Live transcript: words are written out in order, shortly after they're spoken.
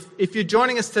If you're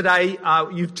joining us today,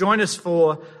 you've joined us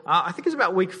for, I think it's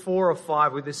about week 4 or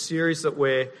 5 with this series that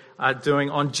we're doing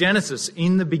on Genesis,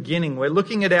 in the beginning. We're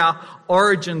looking at our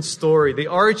origin story, the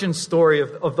origin story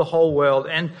of the whole world.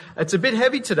 And it's a bit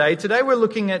heavy today. Today we're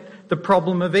looking at the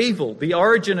problem of evil, the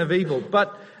origin of evil.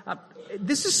 But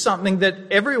this is something that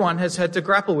everyone has had to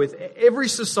grapple with. Every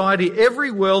society, every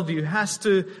worldview has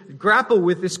to grapple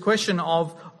with this question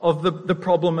of the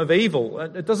problem of evil.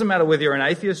 It doesn't matter whether you're an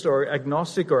atheist or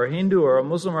agnostic or a Hindu or a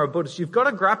Muslim or a Buddhist. You've got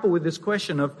to grapple with this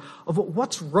question of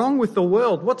what's wrong with the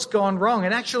world, what's gone wrong.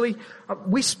 And actually,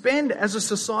 we spend as a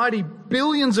society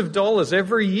billions of dollars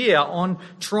every year on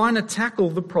trying to tackle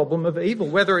the problem of evil,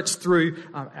 whether it's through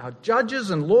our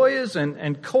judges and lawyers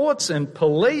and courts and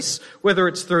police, whether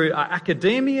it's through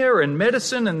academia and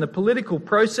medicine and the political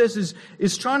process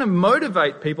is trying to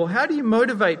motivate people. How do you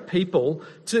motivate people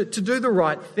to do the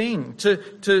right thing,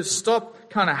 to stop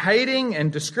kind of hating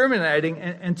and discriminating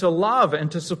and to love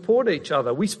and to support each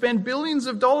other? We spend billions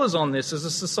of dollars on this as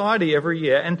a society every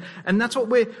year, and that's what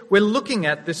we're looking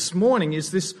at this morning,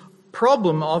 is this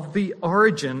problem of the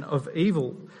origin of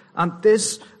evil.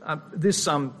 There's this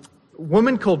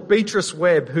woman called Beatrice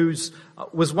Webb, who's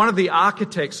was one of the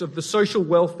architects of the social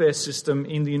welfare system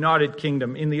in the United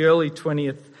Kingdom in the early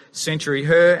 20th century.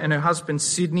 Her and her husband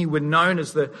Sidney were known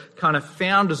as the kind of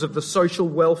founders of the social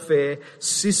welfare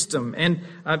system, and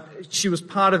she was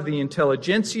part of the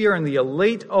intelligentsia and the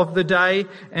elite of the day.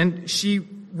 And she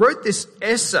wrote this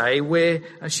essay where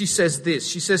she says this.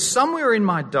 She says, "Somewhere in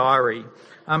my diary,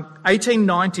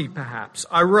 1890 perhaps,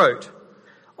 I wrote,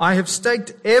 I have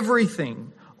staked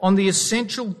everything on the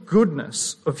essential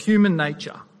goodness of human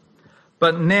nature.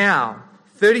 But now,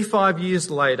 35 years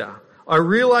later, I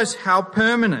realise how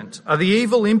permanent are the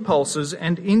evil impulses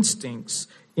and instincts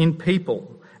in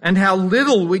people, and how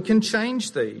little we can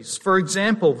change these. For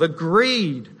example, the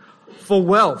greed for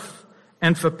wealth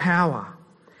and for power.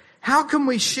 How can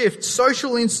we shift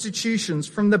social institutions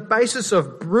from the basis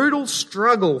of brutal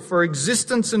struggle for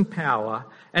existence and power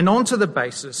and onto the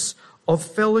basis of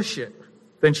fellowship?"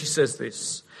 Then she says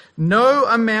this, "No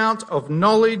amount of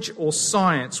knowledge or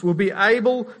science will be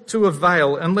able to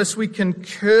avail unless we can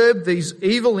curb these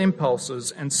evil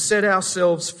impulses and set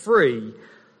ourselves free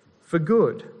for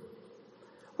good."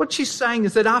 What she's saying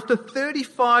is that after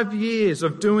 35 years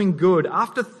of doing good,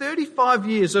 after 35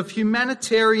 years of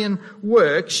humanitarian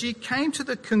work, she came to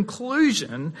the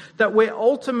conclusion that we're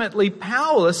ultimately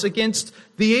powerless against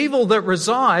the evil that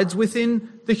resides within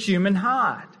the human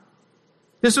heart.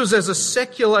 This was as a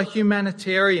secular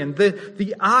humanitarian,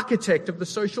 the architect of the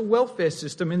social welfare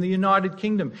system in the United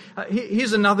Kingdom.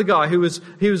 Here's another guy he was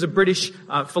a British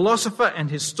philosopher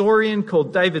and historian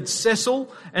called David Cecil.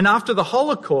 And after the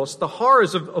Holocaust, the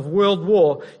horrors of World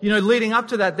War, leading up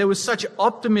to that, there was such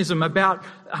optimism about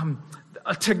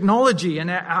technology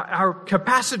and our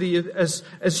capacity as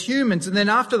humans. And then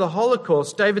after the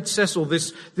Holocaust, David Cecil,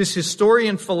 this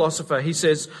historian philosopher, he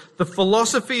says, "The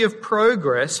philosophy of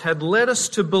progress had led us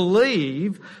to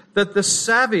believe that the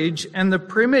savage and the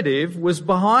primitive was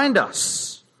behind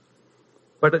us.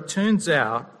 But it turns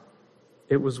out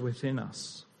it was within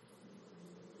us."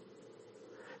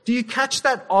 Do you catch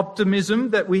that optimism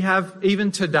that we have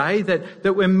even today,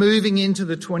 that we're moving into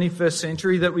the 21st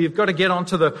century, that we've got to get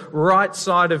onto the right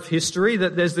side of history,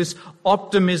 that there's this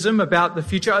optimism about the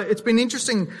future? It's been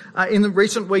interesting in the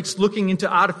recent weeks looking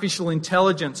into artificial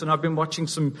intelligence, and I've been watching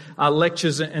some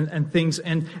lectures and things,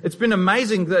 and it's been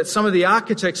amazing that some of the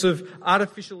architects of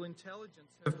artificial intelligence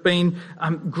have been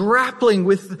grappling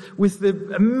with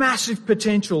the massive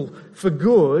potential for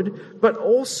good, but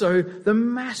also the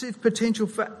massive potential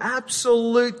for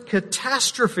absolute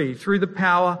catastrophe through the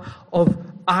power of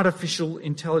artificial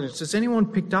intelligence. Has anyone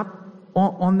picked up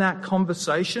on that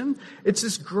conversation? It's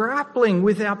this grappling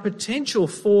with our potential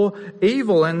for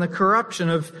evil and the corruption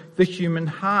of the human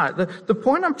heart. The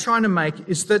point I'm trying to make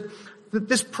is that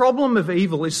this problem of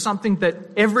evil is something that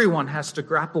everyone has to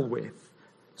grapple with.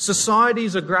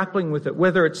 Societies are grappling with it,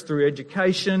 whether it's through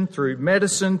education, through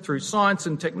medicine, through science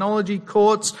and technology,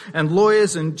 courts and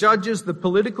lawyers and judges, the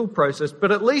political process.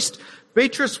 But at least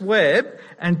Beatrice Webb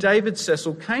and David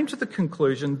Cecil came to the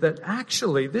conclusion that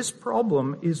actually this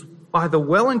problem is either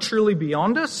well and truly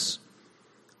beyond us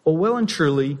or well and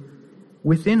truly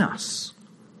within us.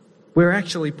 We're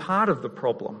actually part of the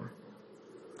problem.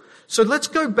 So let's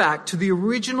go back to the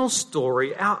original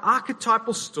story, our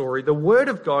archetypal story, the Word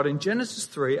of God in Genesis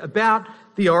 3 about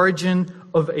the origin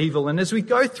of evil. And as we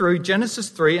go through Genesis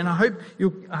 3, and I hope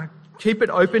you'll keep it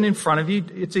open in front of you.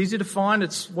 It's easy to find.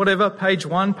 It's whatever, page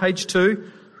 1, page 2.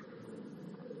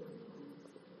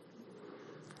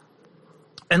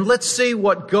 And let's see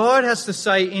what God has to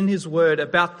say in his word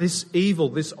about this evil,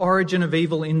 this origin of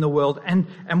evil in the world, and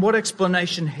what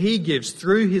explanation he gives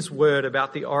through his word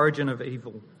about the origin of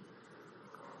evil.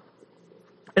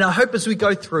 And I hope as we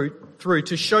go through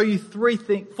to show you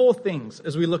four things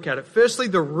as we look at it. Firstly,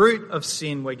 the root of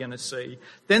sin we're going to see.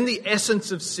 Then the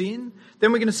essence of sin.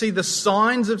 Then we're going to see the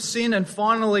signs of sin. And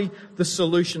finally, the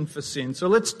solution for sin. So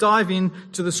let's dive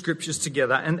into the scriptures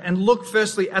together and look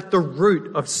firstly at the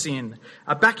root of sin.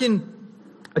 Back in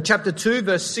chapter 2,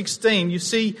 verse 16, you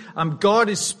see God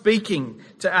is speaking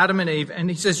to Adam and Eve, and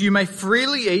he says, "You may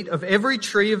freely eat of every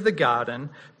tree of the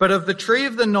garden, but of the tree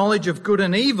of the knowledge of good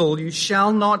and evil you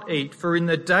shall not eat, for in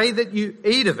the day that you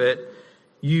eat of it,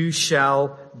 you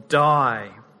shall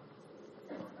die."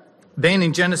 Then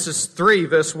in Genesis 3,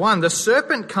 verse 1, the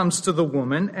serpent comes to the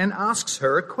woman and asks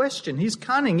her a question. He's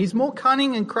cunning. He's more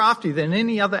cunning and crafty than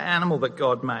any other animal that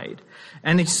God made.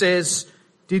 And he says,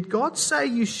 "Did God say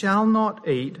you shall not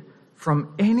eat from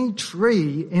any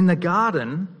tree in the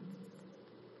garden?"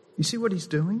 You see what he's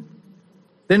doing?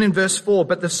 Then in verse 4,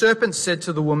 "But the serpent said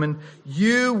to the woman,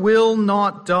 you will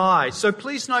not die." So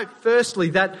please note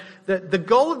firstly that the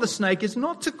goal of the snake is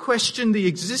not to question the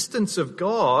existence of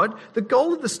God. The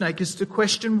goal of the snake is to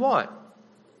question what?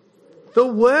 The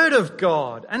Word of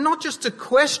God. And not just to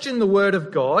question the Word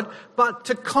of God, but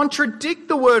to contradict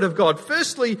the Word of God.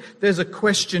 Firstly, there's a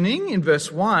questioning in verse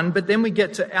 1, but then we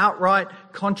get to outright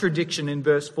contradiction in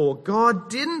verse 4. God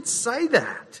didn't say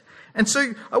that. And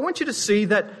so I want you to see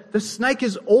that the snake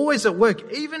is always at work,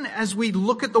 even as we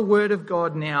look at the Word of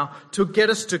God now, to get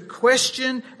us to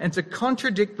question and to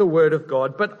contradict the Word of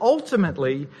God, but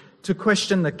ultimately to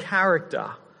question the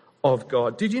character of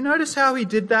God. Did you notice how he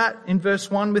did that in verse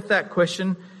 1 with that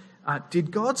question? Did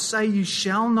God say you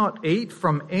shall not eat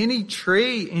from any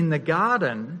tree in the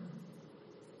garden?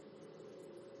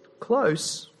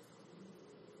 Close,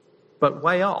 but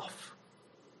way off.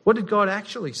 What did God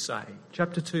actually say?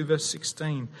 Chapter 2, verse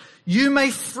 16. "You may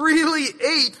freely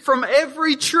eat from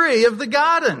every tree of the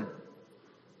garden,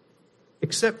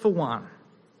 except for one."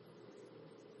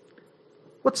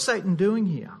 What's Satan doing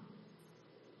here?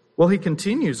 Well, he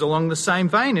continues along the same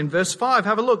vein in verse 5.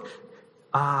 Have a look.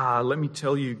 Let me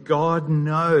tell you, God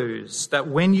knows that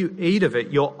when you eat of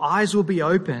it, your eyes will be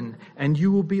open and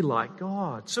you will be like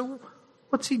God. So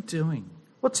what's he doing?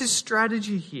 What's his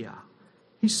strategy here?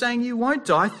 He's saying you won't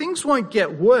die. Things won't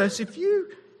get worse. If you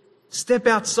step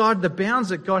outside the bounds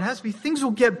that God has for you, things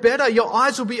will get better. Your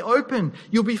eyes will be open.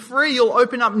 You'll be free. You'll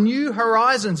open up new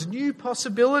horizons, new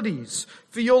possibilities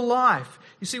for your life.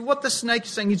 You see, what the snake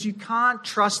is saying is you can't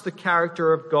trust the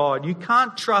character of God. You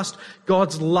can't trust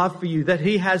God's love for you, that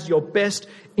he has your best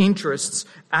interests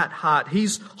at heart.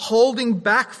 He's holding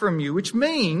back from you, which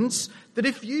means that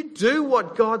if you do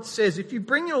what God says, if you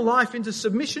bring your life into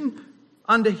submission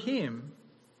under him,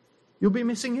 you'll be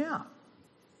missing out.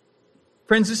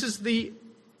 Friends, this is the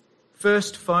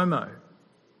first FOMO,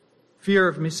 fear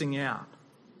of missing out.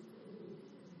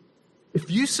 If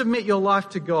you submit your life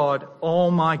to God, oh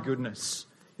my goodness,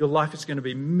 your life is going to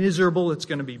be miserable. It's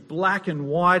going to be black and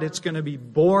white. It's going to be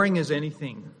boring as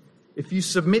anything. If you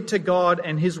submit to God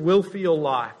and his will for your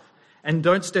life and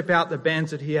don't step out the bands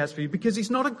that he has for you, because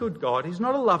he's not a good God. He's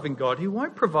not a loving God. He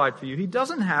won't provide for you. He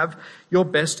doesn't have your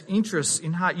best interests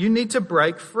in heart. You need to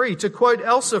break free. To quote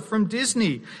Elsa from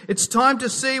Disney, "It's time to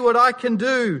see what I can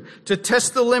do, to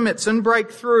test the limits and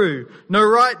break through. No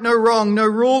right, no wrong, no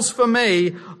rules for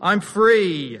me. I'm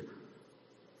free."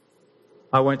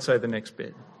 I won't say the next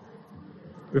bit.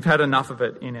 We've had enough of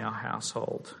it in our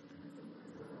household.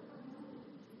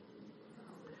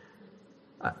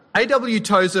 A.W.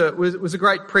 Tozer was a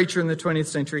great preacher in the 20th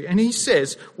century, and he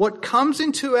says, what comes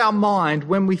into our mind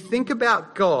when we think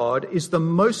about God is the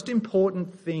most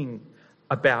important thing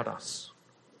about us.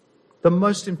 The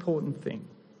most important thing.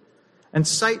 And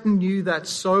Satan knew that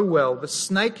so well, the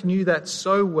snake knew that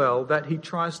so well, that he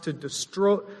tries to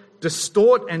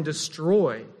distort and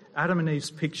destroy Adam and Eve's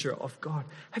picture of God.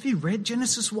 Have you read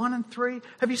Genesis 1 and 3?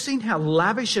 Have you seen how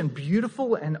lavish and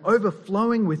beautiful and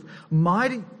overflowing with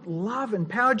mighty love and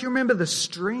power? Do you remember the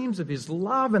streams of his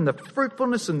love and the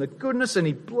fruitfulness and the goodness? And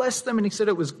he blessed them and he said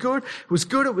it was good, it was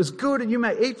good, it was good, and you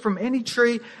may eat from any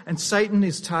tree. And Satan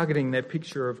is targeting their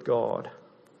picture of God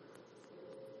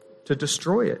to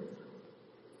destroy it.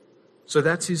 So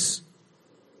that's his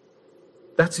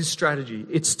strategy.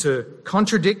 It's to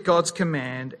contradict God's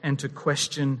command and to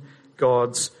question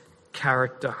God's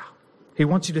character. He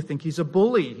wants you to think he's a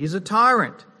bully, he's a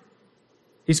tyrant.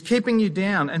 He's keeping you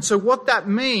down. And so what that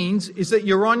means is that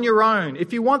you're on your own.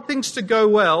 If you want things to go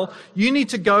well, you need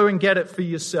to go and get it for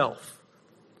yourself.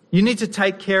 You need to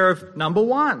take care of number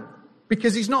one,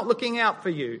 because he's not looking out for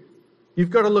you.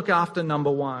 You've got to look after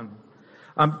number one.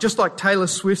 Just like Taylor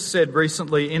Swift said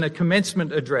recently in a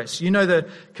commencement address. You know the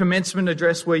commencement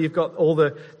address where you've got all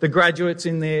the graduates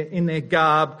in their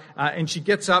garb, and she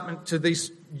gets up to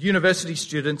these university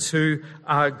students who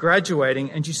are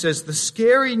graduating, and she says, "The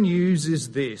scary news is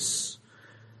this: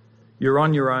 you're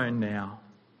on your own now.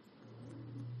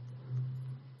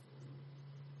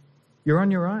 You're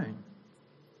on your own.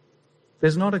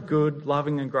 There's not a good,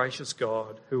 loving and gracious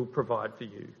God who will provide for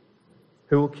you,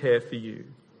 who will care for you,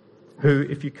 who,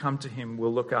 if you come to him,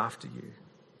 will look after you.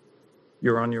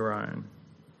 You're on your own."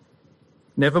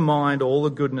 Never mind all the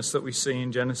goodness that we see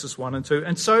in Genesis 1 and 2.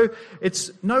 And so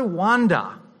it's no wonder,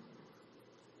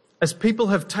 as people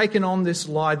have taken on this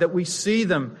lie, that we see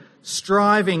them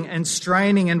striving and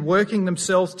straining and working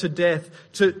themselves to death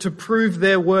to prove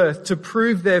their worth, to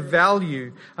prove their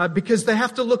value, because they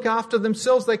have to look after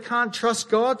themselves. They can't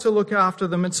trust God to look after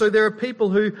them. And so there are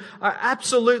people who are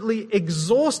absolutely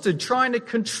exhausted trying to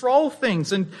control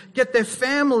things and get their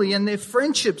family and their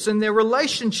friendships and their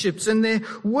relationships and their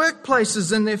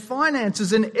workplaces and their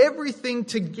finances and everything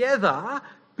together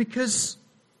because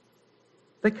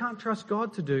they can't trust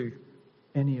God to do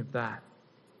any of that.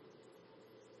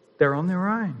 They're on their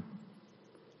own.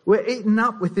 We're eaten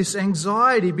up with this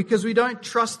anxiety because we don't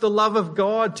trust the love of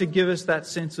God to give us that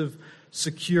sense of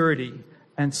security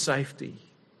and safety,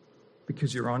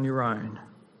 because you're on your own.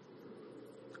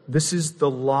 This is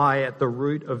the lie at the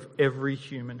root of every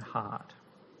human heart,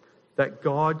 that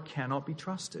God cannot be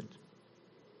trusted.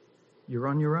 You're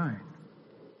on your own.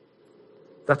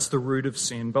 That's the root of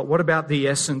sin. But what about the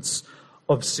essence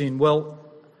of sin? Well,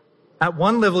 at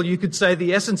one level, you could say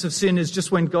the essence of sin is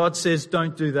just when God says,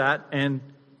 don't do that, and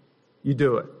you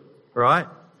do it, right?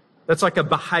 That's like a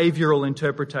behavioural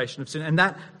interpretation of sin. And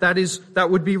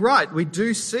that would be right. We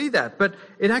do see that. But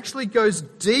it actually goes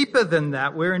deeper than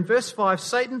that, where in verse 5,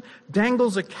 Satan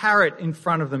dangles a carrot in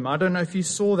front of them. I don't know if you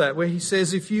saw that, where he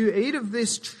says, if you eat of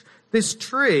this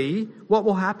tree, what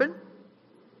will happen?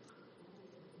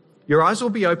 Your eyes will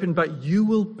be opened, but you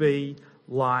will be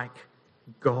like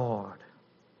God.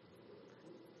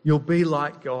 You'll be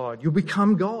like God. You'll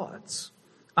become gods.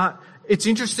 It's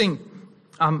interesting.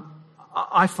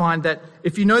 I find that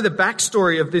if you know the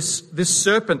backstory of this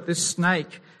serpent, this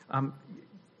snake,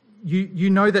 you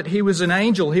know that he was an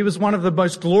angel. He was one of the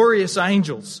most glorious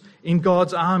angels in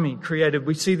God's army created.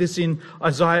 We see this in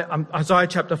Isaiah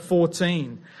chapter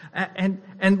 14. And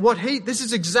this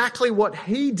is exactly what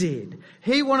he did.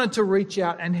 He wanted to reach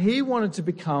out and he wanted to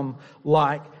become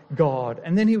like God.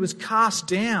 And then he was cast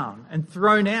down and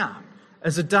thrown out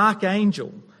as a dark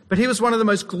angel. But he was one of the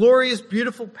most glorious,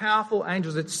 beautiful, powerful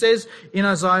angels. It says in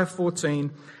Isaiah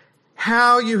 14,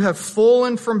 "How you have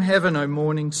fallen from heaven, O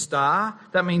morning star."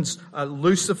 That means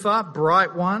Lucifer,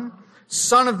 bright one,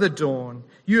 son of the dawn.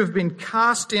 You have been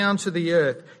cast down to the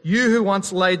earth. You who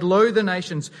once laid low the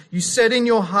nations. You said in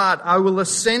your heart, I will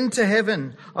ascend to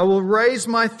heaven. I will raise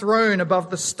my throne above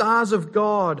the stars of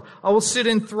God. I will sit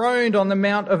enthroned on the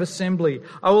mount of assembly.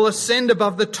 I will ascend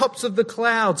above the tops of the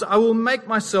clouds. I will make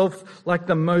myself like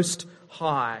the Most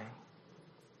High.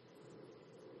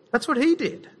 That's what he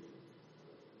did.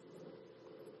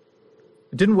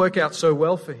 It didn't work out so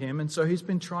well for him, and so he's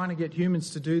been trying to get humans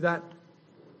to do that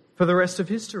for the rest of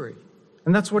history.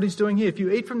 And that's what he's doing here. If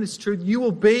you eat from this truth, you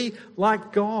will be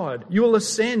like God. You will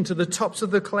ascend to the tops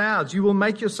of the clouds. You will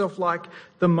make yourself like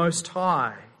the Most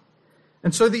High.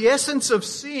 And so the essence of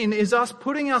sin is us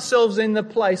putting ourselves in the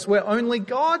place where only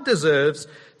God deserves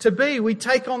to be. We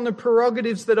take on the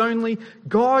prerogatives that only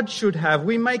God should have.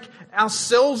 We make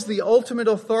ourselves the ultimate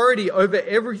authority over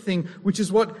everything, which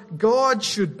is what God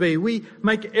should be. We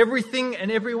make everything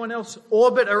and everyone else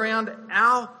orbit around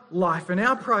our life and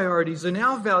our priorities and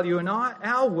our value and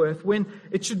our worth, when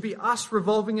it should be us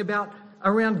revolving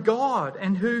around God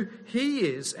and who He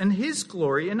is and His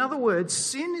glory. In other words,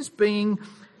 sin is being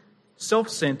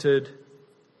self-centered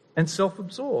and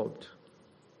self-absorbed,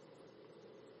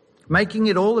 making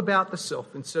it all about the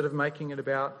self instead of making it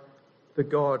about the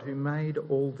God who made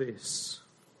all this.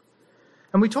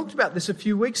 And we talked about this a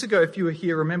few weeks ago, if you were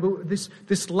here. Remember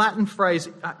this Latin phrase,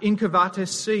 incurvatus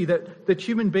si, that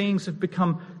human beings have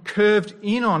become curved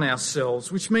in on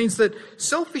ourselves, which means that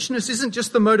selfishness isn't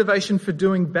just the motivation for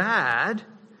doing bad.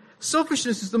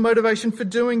 Selfishness is the motivation for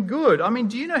doing good. I mean,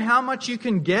 do you know how much you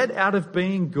can get out of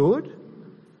being good?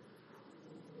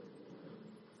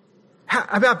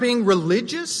 About being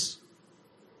religious?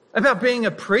 About being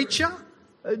a preacher?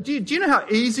 Do you know how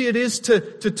easy it is to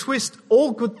twist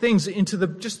all good things into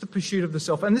just the pursuit of the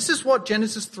self? And this is what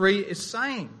Genesis 3 is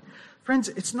saying. Friends,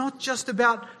 it's not just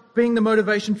about being the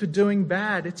motivation for doing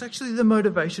bad. It's actually the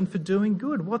motivation for doing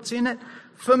good. What's in it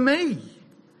for me?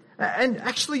 And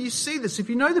actually you see this. If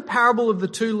you know the parable of the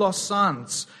two lost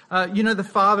sons, the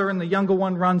father and the younger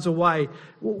one runs away.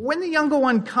 When the younger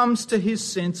one comes to his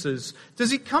senses,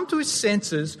 does he come to his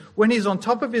senses when he's on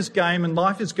top of his game and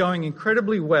life is going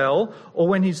incredibly well, or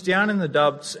when he's down in the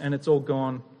dumps and it's all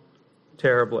gone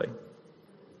terribly?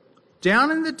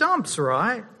 Down in the dumps,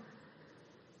 right?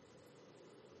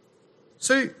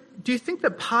 So do you think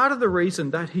that part of the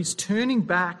reason that he's turning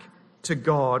back to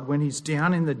God when he's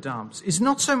down in the dumps is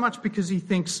not so much because he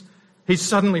thinks he's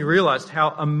suddenly realized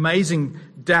how amazing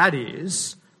Dad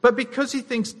is, but because he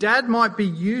thinks Dad might be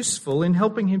useful in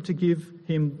helping him to give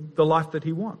him the life that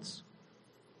he wants?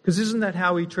 Because isn't that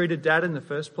how he treated Dad in the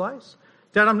first place?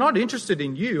 Dad, I'm not interested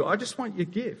in you. I just want your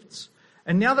gifts.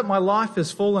 And now that my life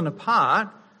has fallen apart,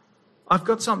 I've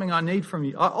got something I need from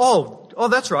you. Oh,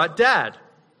 that's right, Dad.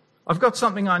 I've got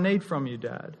something I need from you,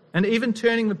 Dad. And even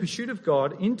turning the pursuit of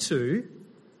God into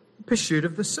pursuit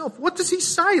of the self. What does he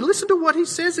say? Listen to what he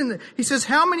says he says,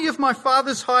 how many of my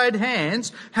father's hired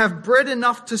hands have bread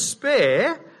enough to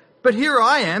spare, but here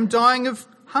I am dying of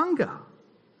hunger?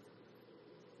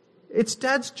 It's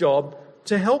Dad's job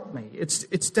to help me.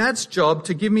 It's Dad's job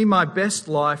to give me my best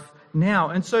life now.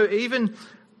 And so even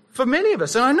for many of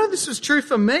us, and I know this is true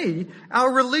for me, our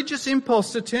religious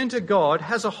impulse to turn to God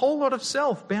has a whole lot of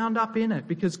self bound up in it,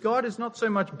 because God is not so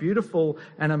much beautiful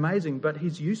and amazing, but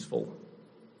he's useful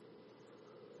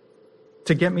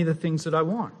to get me the things that I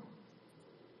want.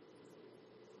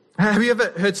 Have you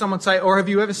ever heard someone say, or have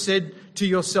you ever said to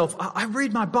yourself, I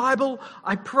read my Bible,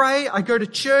 I pray, I go to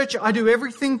church, I do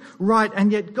everything right,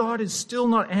 and yet God is still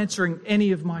not answering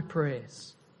any of my prayers?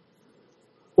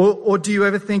 Or do you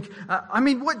ever think,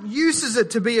 what use is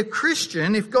it to be a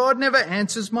Christian if God never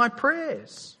answers my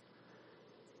prayers?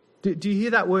 Do you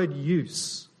hear that word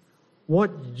use?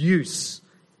 What use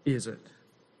is it?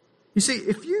 You see,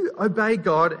 if you obey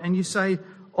God and you say,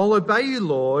 I'll obey you,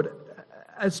 Lord,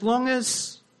 as long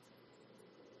as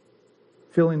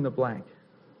fill in the blank.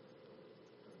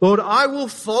 Lord, I will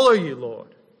follow you,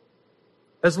 Lord,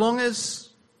 as long as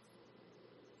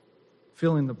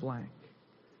fill in the blank.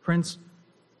 Friends,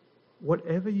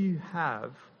 whatever you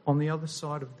have on the other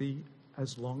side of the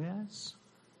as long as,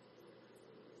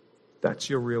 that's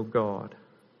your real God.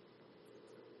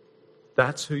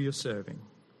 That's who you're serving.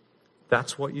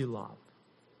 That's what you love.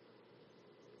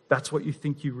 That's what you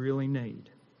think you really need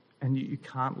and you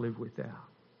can't live without.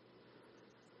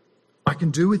 I can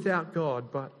do without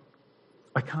God, but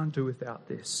I can't do without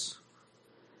this.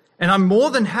 And I'm more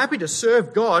than happy to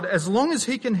serve God as long as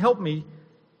he can help me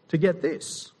to get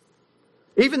this.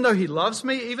 Even though he loves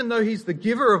me, even though he's the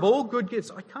giver of all good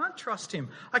gifts, I can't trust him.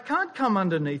 I can't come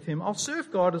underneath him. I'll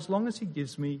serve God as long as he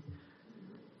gives me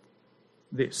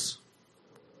this.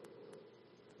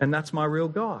 And that's my real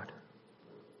God.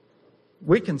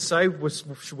 We can say we're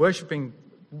worshipping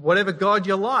whatever God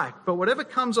you like, but whatever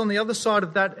comes on the other side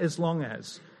of that, as long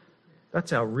as,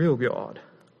 that's our real God.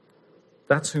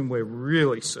 That's whom we're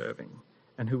really serving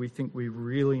and who we think we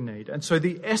really need. And so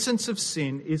the essence of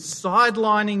sin is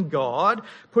sidelining God,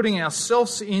 putting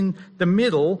ourselves in the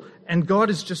middle, and God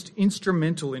is just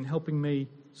instrumental in helping me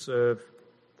serve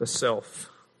the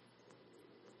self.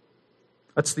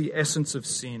 That's the essence of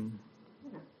sin.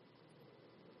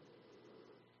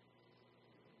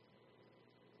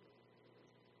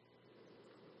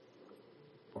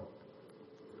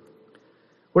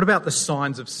 What about the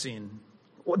signs of sin?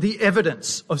 Or the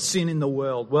evidence of sin in the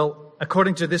world? Well,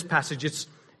 according to this passage, it's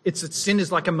that sin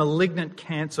is like a malignant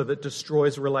cancer that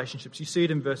destroys relationships. You see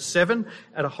it in verse 7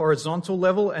 at a horizontal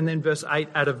level, and then verse 8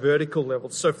 at a vertical level.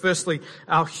 So firstly,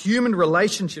 our human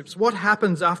relationships, what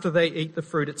happens after they eat the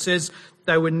fruit? It says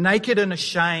they were naked and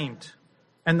ashamed,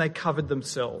 and they covered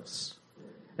themselves.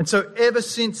 And so ever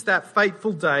since that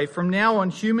fateful day, from now on,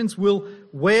 humans will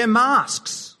wear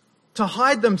masks to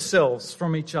hide themselves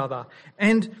from each other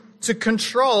and to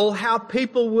control how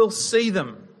people will see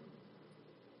them.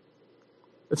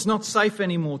 It's not safe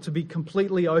anymore to be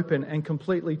completely open and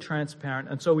completely transparent,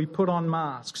 and so we put on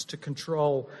masks to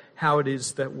control how it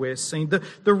is that we're seen.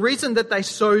 The reason that they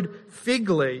sowed fig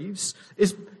leaves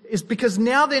is because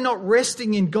now they're not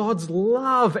resting in God's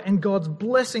love and God's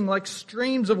blessing like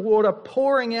streams of water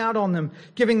pouring out on them,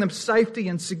 giving them safety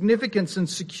and significance and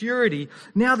security.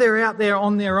 Now they're out there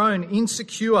on their own,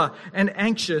 insecure and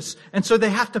anxious, and so they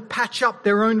have to patch up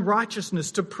their own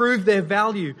righteousness to prove their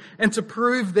value and to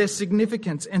prove their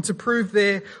significance and to prove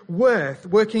their worth,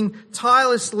 working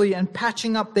tirelessly and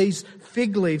patching up these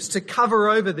fig leaves to cover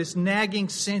over this nagging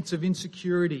sense of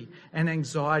insecurity and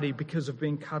anxiety because of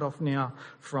being cut off now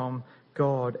from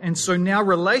God. And so now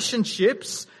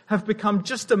relationships have become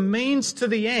just a means to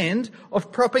the end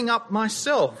of propping up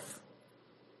myself.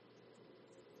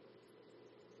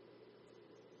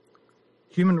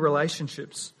 Human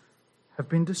relationships have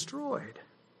been destroyed,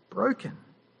 broken.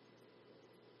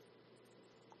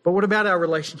 But what about our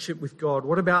relationship with God?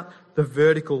 What about the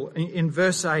vertical? In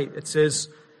verse 8 it says,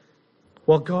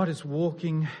 while God is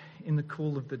walking in the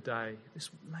cool of the day,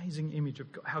 this amazing image of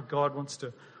how God wants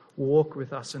to walk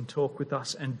with us and talk with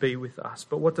us and be with us.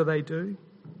 But what do?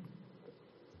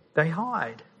 They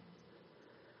hide.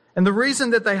 And the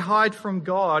reason that they hide from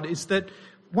God is that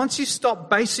once you stop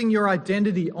basing your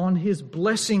identity on His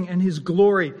blessing and His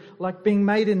glory, like being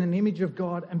made in an image of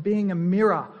God and being a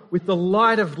mirror with the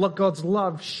light of God's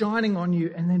love shining on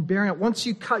you and then bearing it, once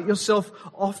you cut yourself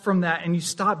off from that and you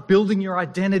start building your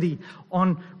identity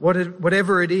on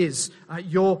whatever it is,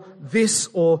 you're this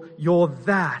or you're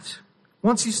that.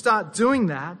 Once you start doing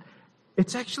that,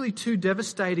 it's actually too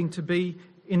devastating to be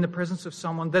in the presence of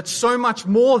someone that's so much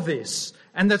more this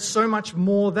and that's so much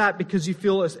more that, because you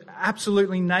feel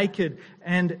absolutely naked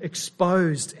and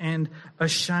exposed and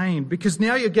ashamed. Because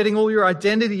now you're getting all your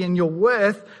identity and your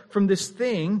worth from this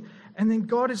thing, and then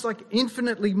God is like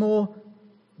infinitely more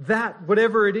that,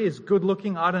 whatever it is, good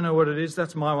looking, I don't know what it is,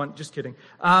 that's my one, just kidding.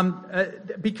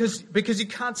 Because you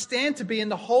can't stand to be in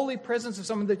the holy presence of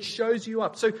someone that shows you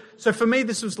up. So for me,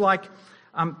 this was like,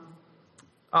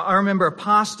 I remember a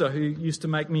pastor who used to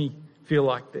make me feel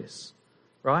like this,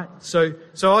 right? So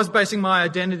I was basing my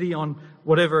identity on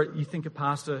whatever you think a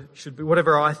pastor should be,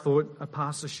 whatever I thought a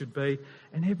pastor should be.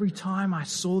 And every time I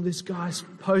saw this guy's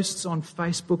posts on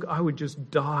Facebook, I would just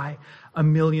die a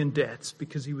million deaths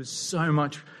because he was so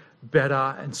much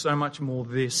better and so much more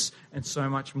this and so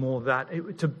much more that.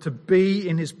 To be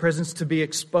in his presence, to be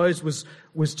exposed was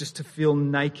just to feel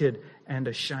naked and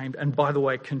ashamed. And by the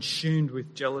way, consumed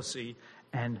with jealousy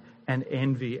and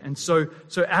envy. And so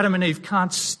Adam and Eve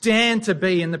can't stand to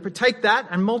be in the... Take that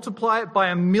and multiply it by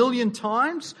 1,000,000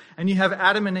 times, and you have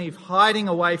Adam and Eve hiding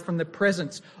away from the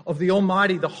presence of the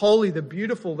Almighty, the Holy, the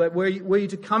Beautiful, that were you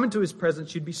to come into His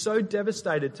presence, you'd be so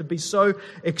devastated, to be so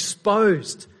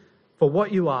exposed for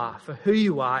what you are, for who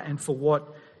you are, and for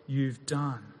what you've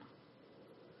done.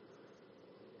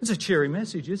 It's a cheery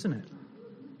message, isn't it?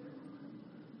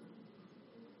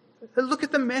 Look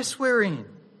at the mess we're in.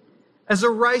 As a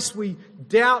race, we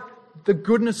doubt the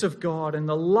goodness of God and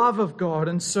the love of God,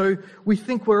 and so we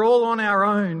think we're all on our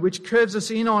own, which curves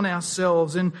us in on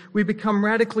ourselves, and we become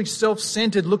radically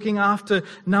self-centered, looking after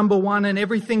number one, and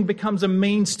everything becomes a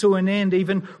means to an end,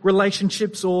 even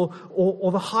relationships or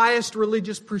the highest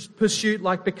religious pursuit,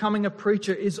 like becoming a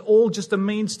preacher, is all just a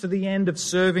means to the end of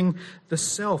serving the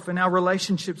self, and our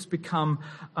relationships become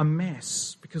a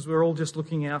mess because we're all just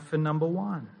looking out for number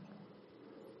one.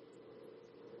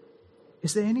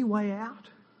 Is there any way out?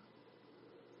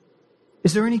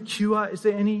 Is there any cure? Is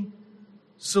there any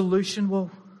solution? Well,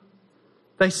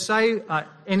 they say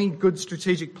any good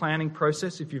strategic planning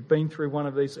process, if you've been through one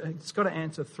of these, it's got to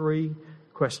answer 3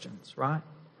 questions, right?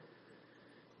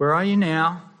 Where are you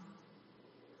now?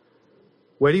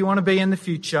 Where do you want to be in the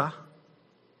future?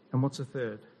 And what's the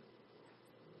third?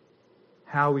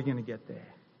 How are we going to get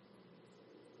there?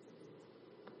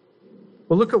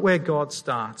 Well, look at where God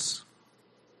starts.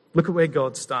 Look at where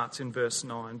God starts in verse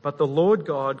 9. But the Lord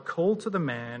God called to the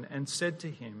man and said to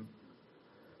him,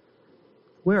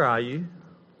 "Where are you?"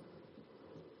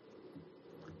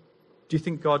 Do you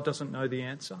think God doesn't know the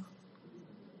answer?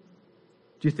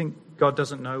 Do you think God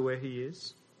doesn't know where He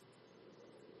is?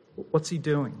 What's He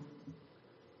doing?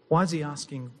 Why is He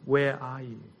asking, "Where are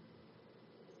you?"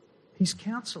 He's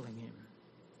counseling him.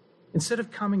 Instead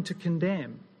of coming to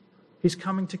condemn, He's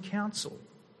coming to counsel,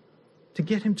 to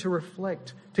get him to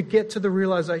reflect, to get to the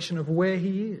realization of where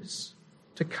he is,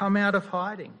 to come out of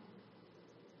hiding.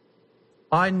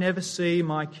 I never see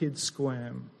my kids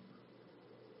squirm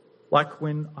like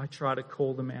when I try to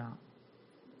call them out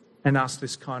and ask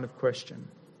this kind of question.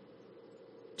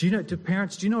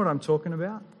 Parents, do you know what I'm talking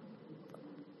about?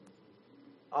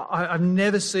 I've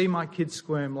never seen my kids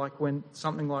squirm like when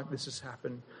something like this has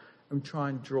happened and try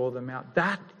and draw them out.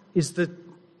 That is the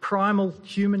primal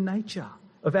human nature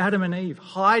of Adam and Eve,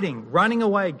 hiding, running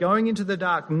away, going into the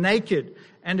dark, naked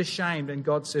and ashamed. And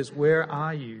God says, "Where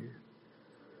are you?"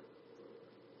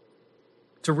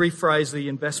 To rephrase the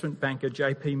investment banker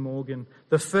J.P. Morgan,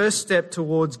 the first step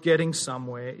towards getting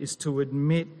somewhere is to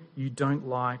admit you don't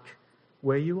like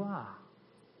where you are.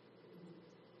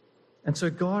 And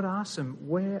so God asks him,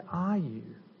 "Where are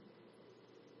you?"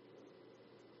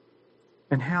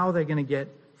 And how are they going to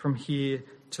get from here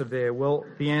to there? Well,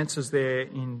 the answer's there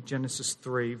in Genesis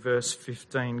 3, verse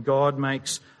 15. God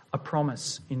makes a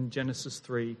promise in Genesis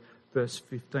 3, verse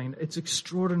 15. It's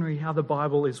extraordinary how the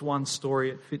Bible is one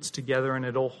story. It fits together and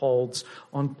it all holds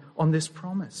on this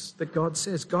promise that God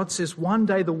says. God says one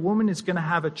day the woman is going to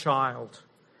have a child.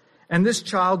 And this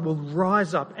child will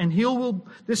rise up and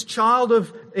this child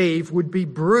of Eve would be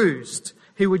bruised.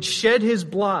 He would shed his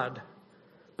blood.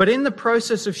 But in the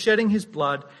process of shedding his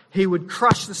blood, he would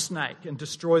crush the snake and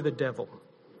destroy the devil.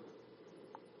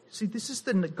 See, this is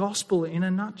the gospel in a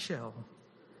nutshell.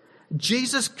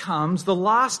 Jesus comes, the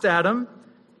last Adam,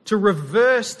 to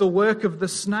reverse the work of the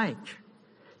snake.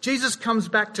 Jesus comes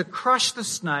back to crush the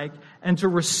snake and to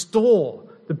restore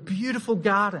the beautiful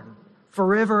garden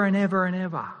forever and ever and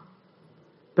ever.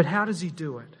 But how does he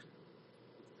do it?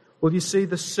 Well, you see,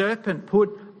 the serpent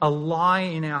put a lie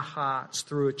in our hearts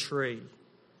through a tree.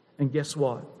 And guess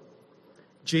what?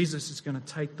 Jesus is going to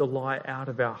take the lie out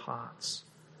of our hearts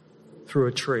through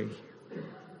a tree.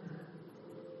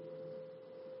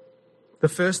 The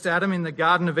first Adam in the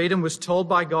Garden of Eden was told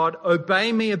by God,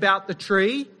 obey me about the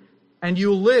tree and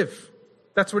you'll live.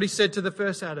 That's what he said to the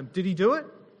first Adam. Did he do it?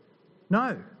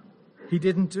 No, he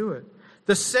didn't do it.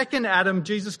 The second Adam,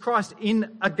 Jesus Christ,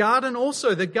 in a garden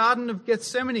also, the Garden of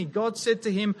Gethsemane, God said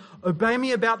to him, obey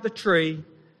me about the tree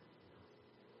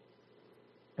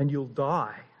and you'll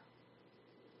die.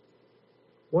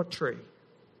 What tree?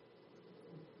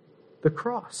 The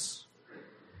cross.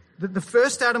 The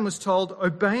first Adam was told,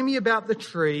 obey me about the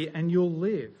tree and you'll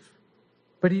live.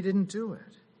 But he didn't do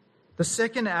it. The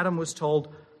second Adam was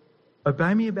told,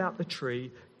 obey me about the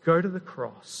tree, go to the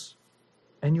cross,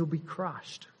 and you'll be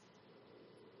crushed.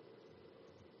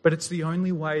 But it's the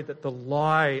only way that the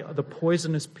lie, the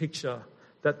poisonous picture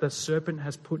that the serpent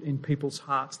has put in people's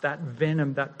hearts, that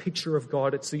venom, that picture of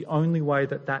God, it's the only way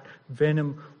that that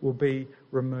venom will be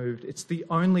removed. It's the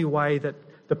only way that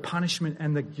the punishment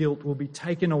and the guilt will be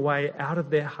taken away out of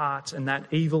their hearts and that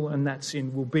evil and that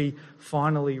sin will be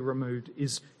finally removed,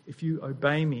 is if you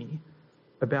obey me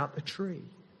about the tree.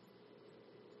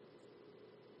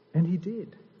 And he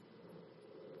did.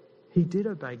 He did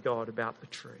obey God about the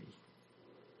tree.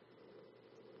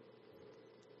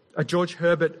 George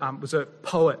Herbert was a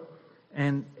poet,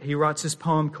 and he writes this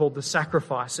poem called The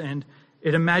Sacrifice, and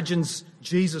it imagines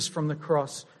Jesus from the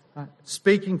cross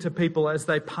speaking to people as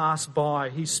they pass by.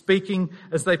 He's speaking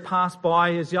as they pass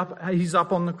by. He's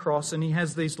up on the cross, and he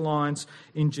has these lines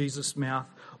in Jesus' mouth.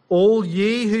 All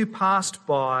ye who passed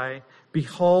by,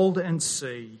 behold and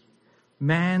see,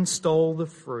 man stole the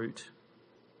fruit.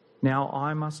 Now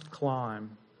I must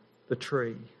climb the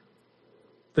tree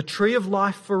of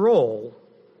life for all,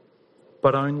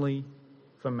 but only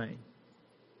for me. Do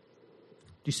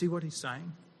you see what he's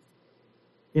saying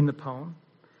in the poem?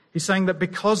 He's saying that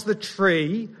because the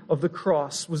tree of the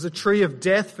cross was a tree of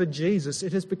death for Jesus,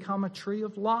 it has become a tree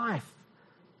of life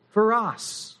for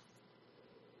us.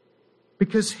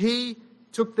 Because he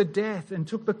took the death and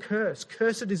took the curse.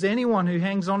 Cursed is anyone who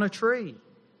hangs on a tree.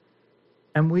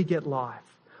 And we get life.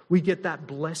 We get that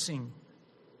blessing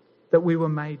that we were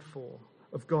made for,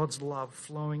 of God's love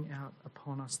flowing out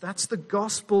upon us. That's the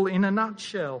gospel in a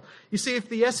nutshell. You see, if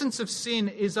the essence of sin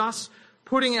is us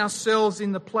putting ourselves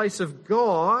in the place of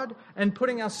God and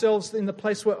putting ourselves in the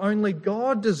place where only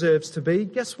God deserves to be,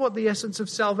 guess what the essence of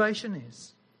salvation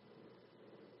is?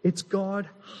 It's God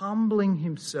humbling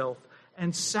himself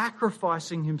and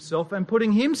sacrificing himself and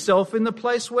putting himself in the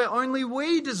place where only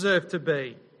we deserve to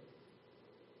be.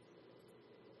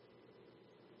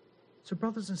 So,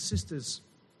 brothers and sisters,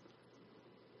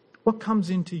 what comes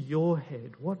into your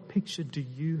head? What picture do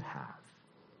you have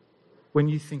when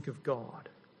you think of God?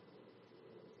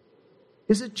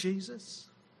 Is it Jesus?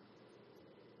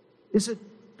 Is it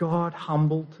God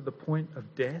humbled to the point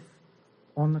of death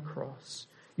on the cross?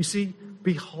 You see,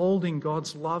 beholding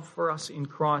God's love for us in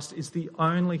Christ is the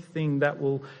only thing that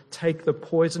will take the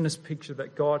poisonous picture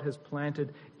that God has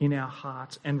planted in our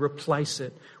hearts and replace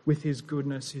it with his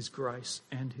goodness, his grace,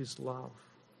 and his love.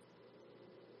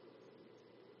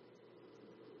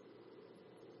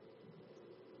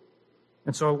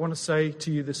 And so I want to say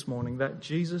to you this morning that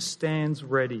Jesus stands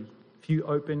ready, if you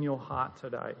open your heart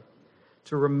today,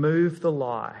 to remove the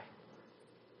lie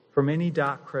from any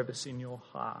dark crevice in your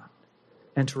heart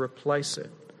and to replace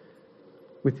it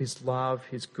with his love,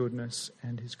 his goodness,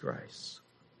 and his grace.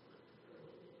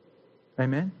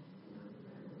 Amen?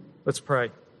 Let's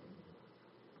pray.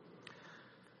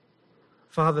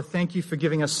 Father, thank you for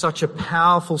giving us such a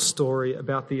powerful story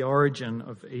about the origin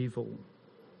of evil.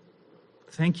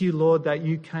 Thank you, Lord, that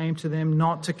you came to them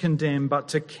not to condemn, but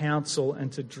to counsel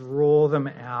and to draw them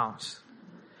out.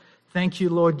 Thank you,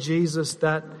 Lord Jesus,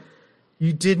 that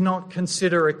You did not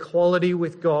consider equality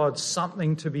with God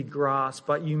something to be grasped,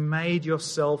 but you made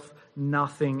yourself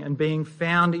nothing, and being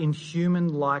found in human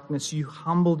likeness, you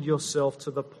humbled yourself to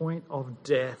the point of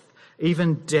death,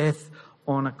 even death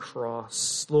on a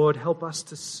cross. Lord, help us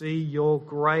to see your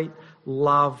great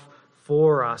love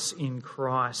for us in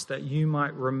Christ, that you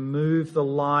might remove the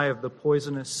lie of the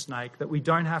poisonous snake, that we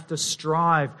don't have to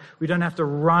strive, we don't have to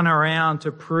run around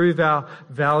to prove our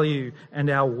value and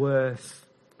our worth,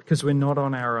 because we're not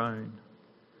on our own.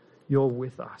 You're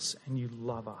with us and you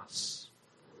love us.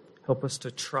 Help us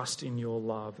to trust in your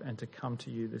love and to come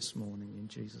to you this morning in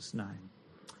Jesus' name.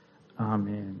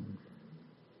 Amen.